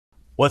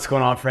What's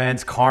going on,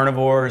 friends?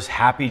 Carnivores,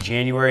 happy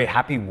January,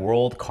 happy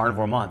World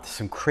Carnivore Month.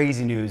 Some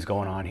crazy news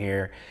going on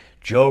here.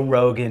 Joe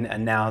Rogan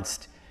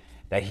announced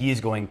that he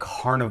is going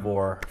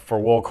carnivore for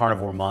World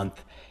Carnivore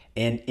Month.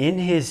 And in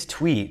his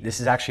tweet, this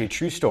is actually a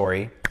true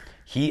story,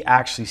 he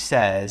actually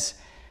says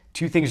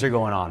two things are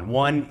going on.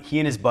 One, he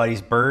and his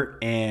buddies, Bert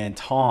and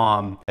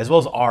Tom, as well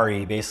as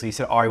Ari, basically, he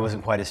said Ari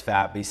wasn't quite as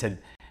fat, but he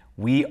said,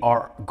 we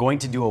are going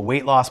to do a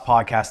weight loss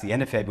podcast at the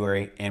end of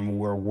February, and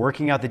we're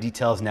working out the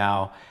details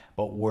now.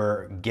 But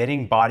we're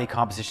getting body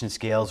composition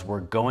scales. We're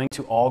going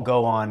to all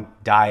go on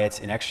diets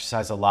and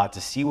exercise a lot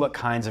to see what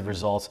kinds of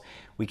results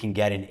we can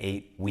get in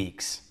 8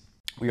 weeks.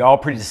 We were all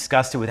pretty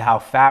disgusted with how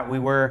fat we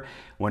were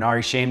when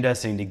Ari shamed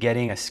us into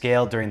getting a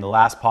scale during the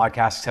last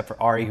podcast, except for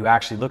Ari, who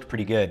actually looked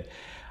pretty good.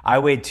 I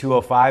weighed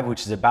 205,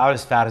 which is about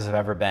as fat as I've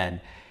ever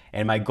been.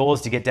 And my goal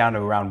is to get down to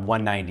around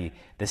 190.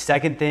 The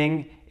second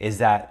thing is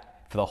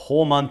that for the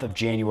whole month of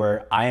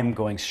January, I am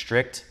going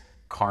strict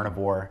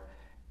carnivore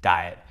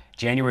diet.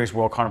 January is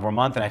World Carnivore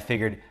Month, and I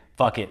figured,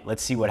 fuck it,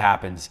 let's see what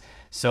happens.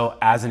 So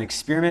as an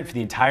experiment for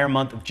the entire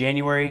month of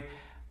January,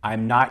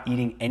 I'm not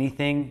eating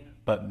anything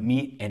but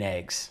meat and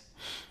eggs.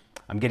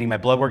 I'm getting my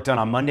blood work done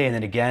on Monday, and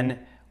then again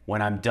when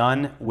I'm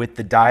done with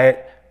the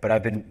diet, but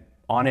I've been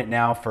on it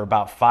now for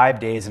about 5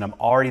 days, and I'm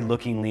already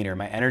looking leaner.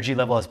 My energy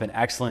level has been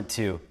excellent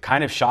too,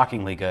 kind of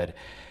shockingly good.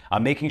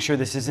 I'm making sure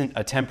this isn't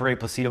a temporary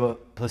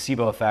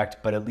placebo effect,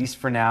 but at least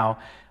for now,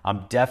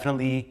 I'm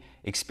definitely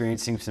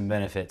experiencing some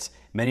benefits.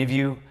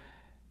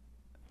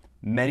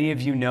 Many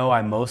of you know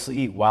I mostly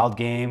eat wild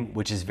game,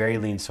 which is very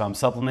lean, so I'm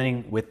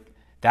supplementing with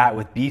that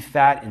with beef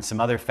fat and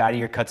some other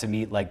fattier cuts of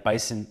meat like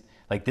bison,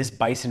 like this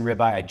bison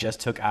ribeye I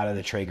just took out of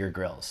the Traeger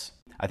grills.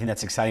 I think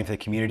that's exciting for the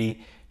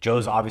community.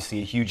 Joe's obviously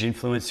a huge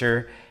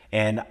influencer,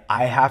 and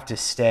I have to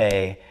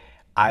say,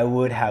 I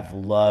would have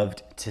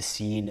loved to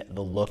seen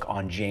the look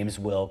on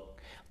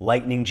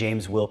Lightning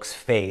James Wilk's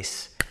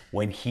face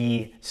when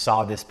he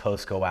saw this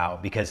post go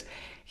out, because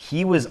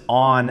he was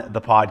on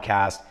the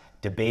podcast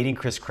debating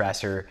Chris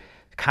Kresser,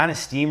 kind of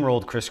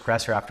steamrolled Chris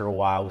Kresser after a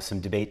while with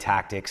some debate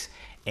tactics,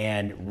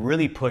 and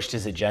really pushed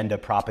his agenda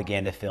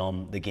propaganda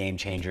film, The Game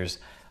Changers,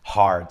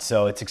 hard.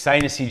 So it's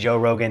exciting to see Joe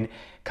Rogan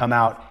come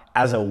out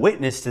as a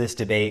witness to this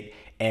debate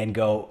and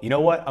go, you know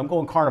what, I'm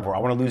going carnivore. I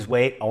want to lose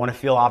weight. I want to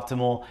feel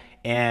optimal.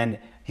 And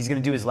he's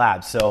going to do his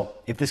labs. So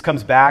if this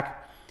comes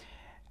back,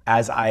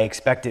 as I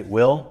expect it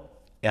will,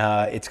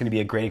 it's going to be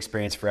a great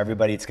experience for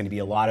everybody. It's going to be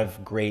a lot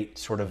of great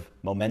sort of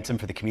momentum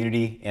for the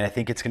community. And I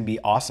think it's going to be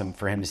awesome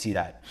for him to see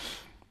that.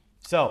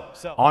 So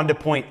on to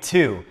point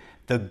 2.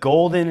 The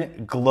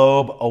Golden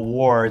Globe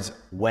Awards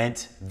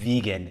went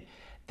vegan.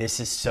 This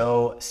is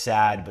so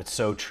sad, but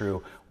so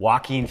true.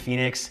 Joaquin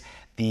Phoenix,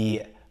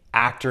 the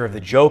actor of the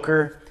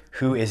Joker,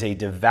 who is a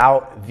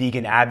devout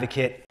vegan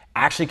advocate,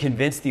 actually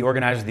convinced the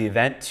organizers of the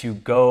event to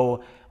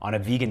go on a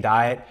vegan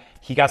diet.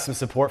 He got some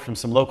support from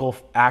some local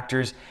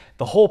actors.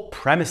 The whole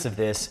premise of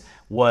this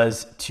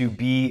was to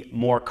be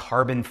more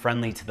carbon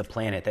friendly to the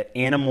planet, that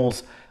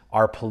animals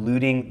are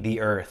polluting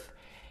the earth.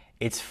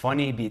 It's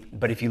funny,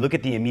 but if you look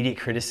at the immediate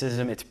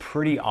criticism, it's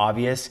pretty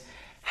obvious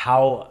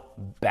how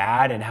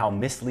bad and how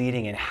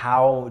misleading and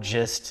how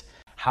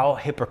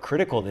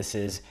hypocritical this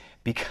is,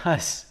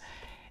 because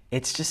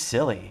it's just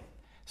silly.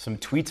 Some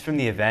tweets from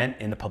the event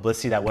and the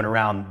publicity that went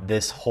around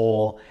this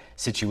whole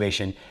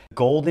situation.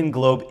 Golden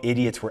Globe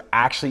idiots were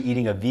actually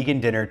eating a vegan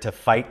dinner to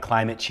fight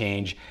climate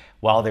change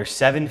while their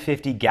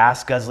 750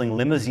 gas-guzzling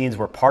limousines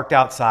were parked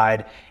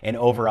outside and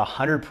over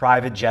 100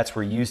 private jets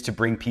were used to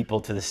bring people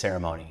to the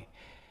ceremony.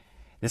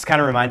 This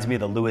kind of reminds me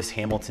of the Lewis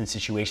Hamilton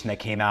situation that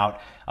came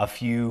out a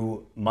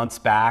few months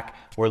back,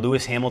 where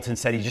Lewis Hamilton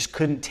said he just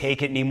couldn't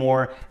take it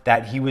anymore,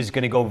 that he was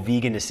going to go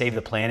vegan to save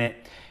the planet.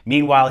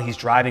 Meanwhile, he's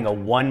driving a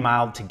 1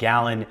 mile to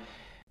gallon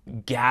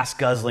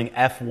gas-guzzling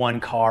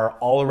F1 car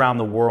all around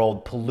the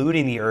world,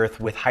 polluting the earth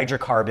with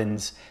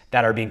hydrocarbons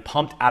that are being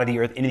pumped out of the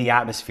earth into the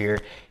atmosphere.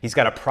 He's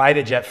got a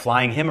private jet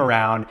flying him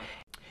around.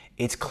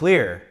 It's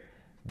clear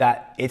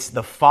that it's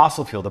the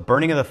fossil fuel, the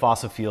burning of the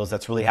fossil fuels,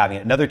 that's really having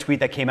it. Another tweet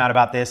that came out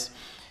about this,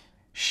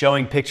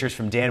 showing pictures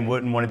from Dan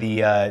Wooten, one of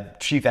the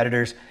chief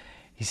editors.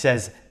 He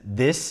says,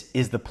 "This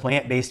is the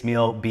plant-based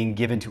meal being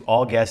given to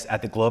all guests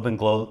at the Golden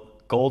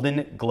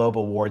Globe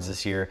Awards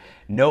this year.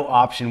 No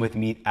option with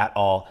meat at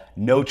all.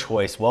 No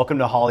choice. Welcome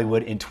to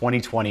Hollywood in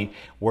 2020,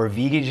 where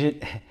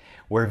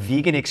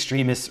vegan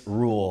extremists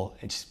rule."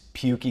 It's just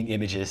puking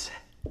images.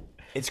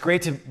 It's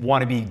great to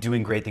want to be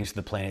doing great things for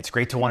the planet. It's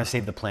great to want to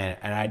save the planet,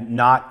 and I'm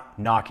not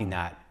knocking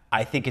that.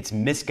 I think it's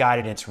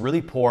misguided and it's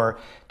really poor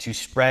to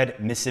spread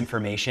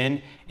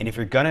misinformation. And if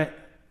you're gonna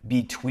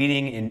be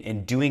tweeting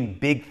and doing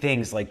big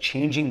things like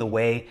changing the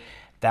way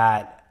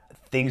that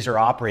things are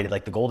operated,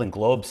 like the Golden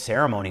Globe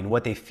ceremony and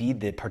what they feed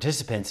the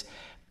participants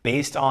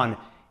based on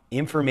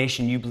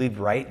information you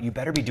believe right, you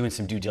better be doing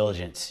some due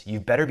diligence.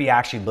 You better be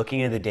actually looking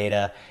into the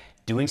data,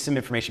 doing some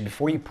information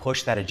before you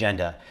push that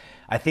agenda.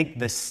 I think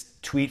this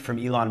tweet from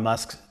Elon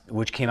Musk,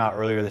 which came out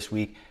earlier this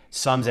week,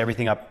 sums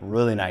everything up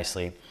really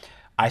nicely.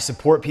 I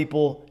support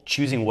people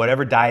choosing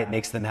whatever diet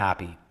makes them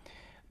happy,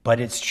 But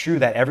it's true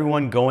that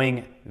everyone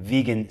going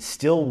vegan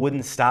still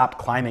wouldn't stop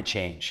climate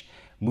change.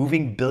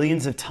 Moving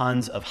billions of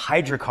tons of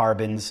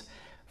hydrocarbons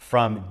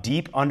from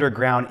deep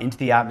underground into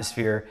the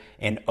atmosphere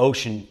and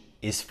ocean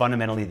is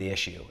fundamentally the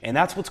issue. And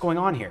that's what's going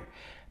on here.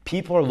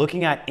 People are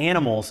looking at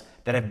animals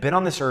that have been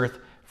on this earth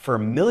for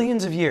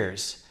millions of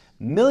years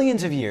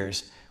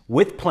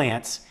with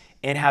plants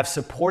and have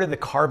supported the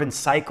carbon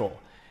cycle.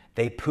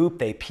 They poop,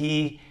 they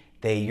pee,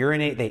 they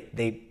urinate,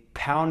 they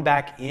pound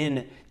back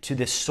in to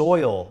the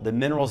soil, the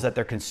minerals that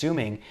they're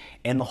consuming,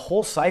 and the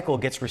whole cycle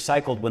gets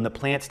recycled when the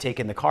plants take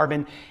in the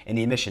carbon and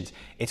the emissions.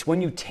 It's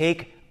when you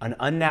take an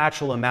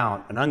unnatural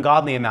amount, an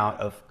ungodly amount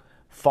of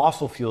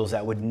fossil fuels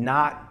that would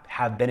not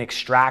have been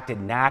extracted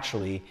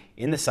naturally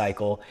in the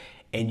cycle,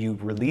 and you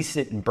release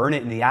it and burn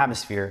it in the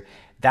atmosphere.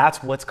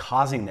 That's what's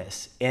causing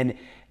this. And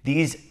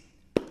these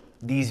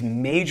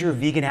major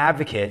vegan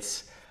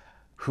advocates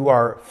who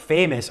are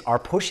famous are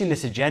pushing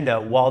this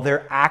agenda while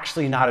they're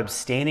actually not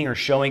abstaining or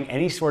showing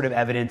any sort of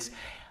evidence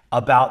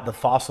about the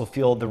fossil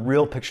fuel, the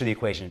real picture of the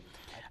equation.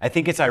 I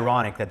think it's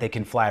ironic that they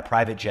can fly a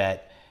private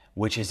jet,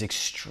 which is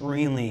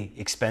extremely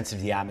expensive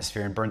to the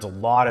atmosphere and burns a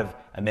lot of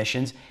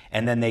emissions,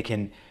 and then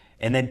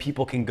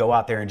people can go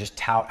out there and just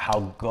tout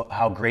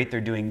how great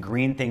they're doing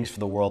green things for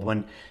the world,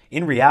 when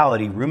in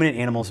reality, ruminant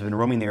animals have been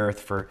roaming the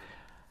earth for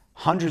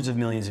hundreds of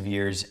millions of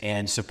years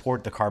and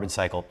support the carbon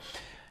cycle.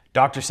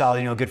 Dr.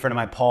 Saladino, a good friend of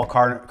mine, Paul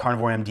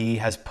Carnivore MD,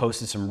 has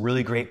posted some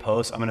really great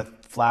posts. I'm going to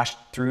flash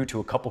through to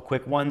a couple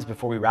quick ones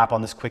before we wrap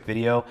on this quick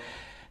video.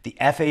 The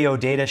FAO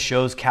data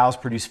shows cows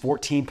produce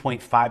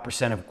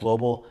 14.5% of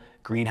global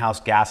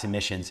greenhouse gas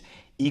emissions,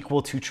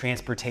 equal to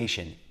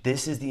transportation.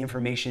 This is the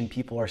information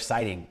people are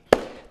citing.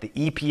 The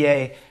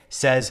EPA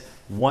says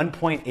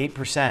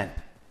 1.8%.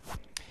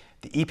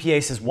 The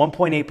EPA says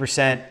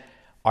 1.8%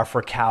 are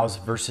for cows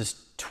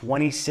versus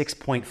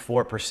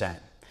 26.4%.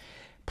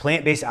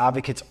 Plant-based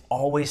advocates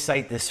always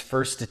cite this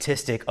first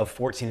statistic of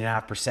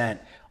 14.5%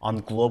 on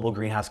global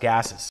greenhouse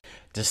gases,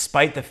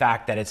 despite the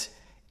fact that it's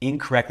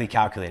incorrectly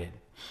calculated.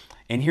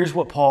 And here's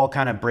what Paul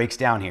kind of breaks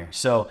down here.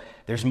 So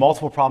there's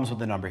multiple problems with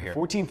the number here.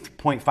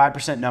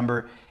 14.5%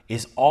 number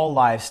is all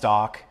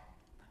livestock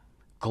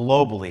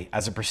globally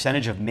as a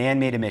percentage of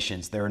man-made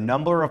emissions. There are a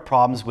number of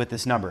problems with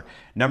this number.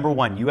 Number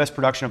one, U.S.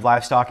 production of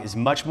livestock is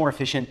much more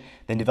efficient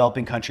than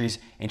developing countries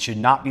and should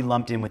not be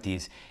lumped in with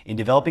these. In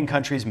developing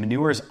countries,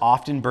 manure is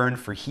often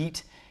burned for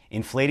heat,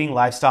 inflating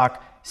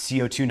livestock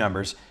CO2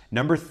 numbers.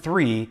 Number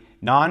three,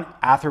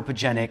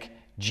 non-anthropogenic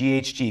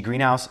GHG,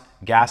 greenhouse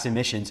gas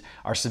emissions,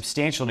 are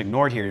substantial and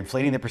ignored here,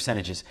 inflating the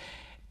percentages.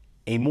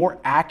 A more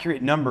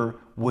accurate number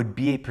would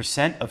be a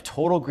percent of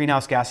total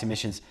greenhouse gas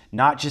emissions,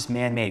 not just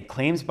man-made.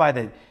 Claims by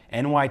the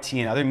NYT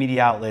and other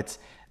media outlets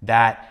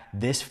that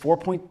this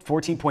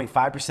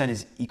 14.5%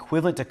 is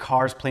equivalent to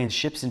cars, planes,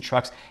 ships, and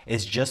trucks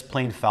is just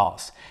plain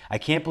false. I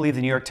can't believe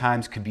the New York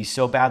Times could be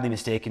so badly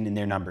mistaken in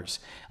their numbers.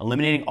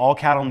 Eliminating all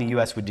cattle in the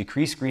U.S. would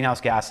decrease greenhouse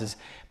gases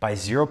by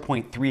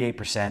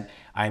 0.38%.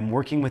 I'm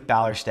working with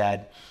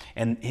Ballerstad,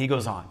 and he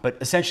goes on. But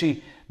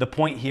essentially, the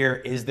point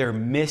here is they're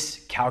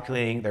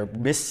miscalculating, they're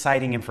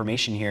misciting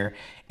information here,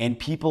 and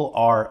people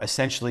are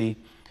essentially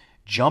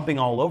jumping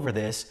all over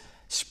this,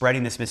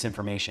 spreading this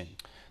misinformation.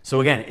 So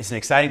again, it's an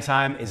exciting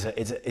time.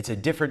 It's a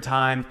different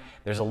time.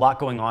 There's a lot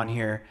going on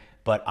here,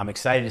 but I'm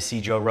excited to see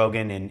Joe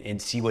Rogan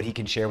and see what he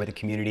can share with the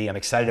community. I'm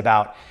excited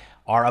about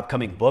our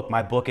upcoming book.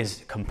 My book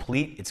is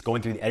complete. It's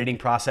going through the editing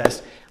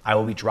process. I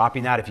will be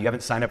dropping that. If you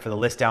haven't signed up for the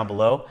list down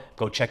below,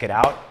 go check it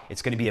out.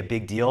 It's going to be a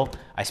big deal.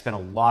 I spent a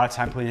lot of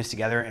time putting this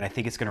together, and I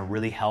think it's going to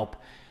really help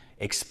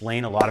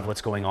explain a lot of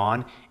what's going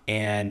on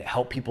and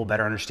help people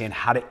better understand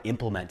how to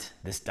implement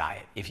this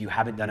diet. If you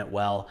haven't done it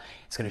well,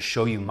 it's going to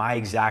show you my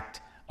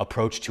exact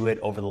approach to it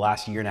over the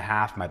last year and a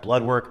half, my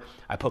blood work.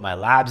 I put my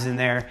labs in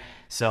there.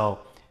 So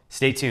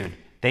stay tuned.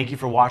 Thank you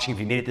for watching.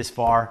 If you made it this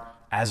far,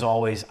 as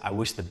always, I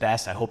wish the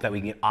best. I hope that we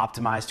can get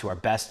optimized to our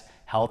best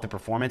health and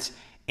performance.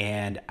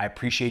 And I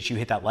appreciate you.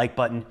 Hit that like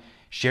button.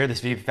 Share this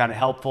video if you found it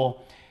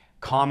helpful.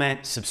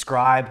 Comment,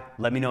 subscribe.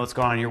 Let me know what's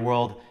going on in your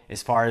world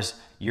as far as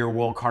your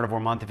World Carnivore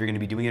Month, if you're going to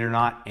be doing it or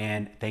not.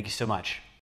 And thank you so much.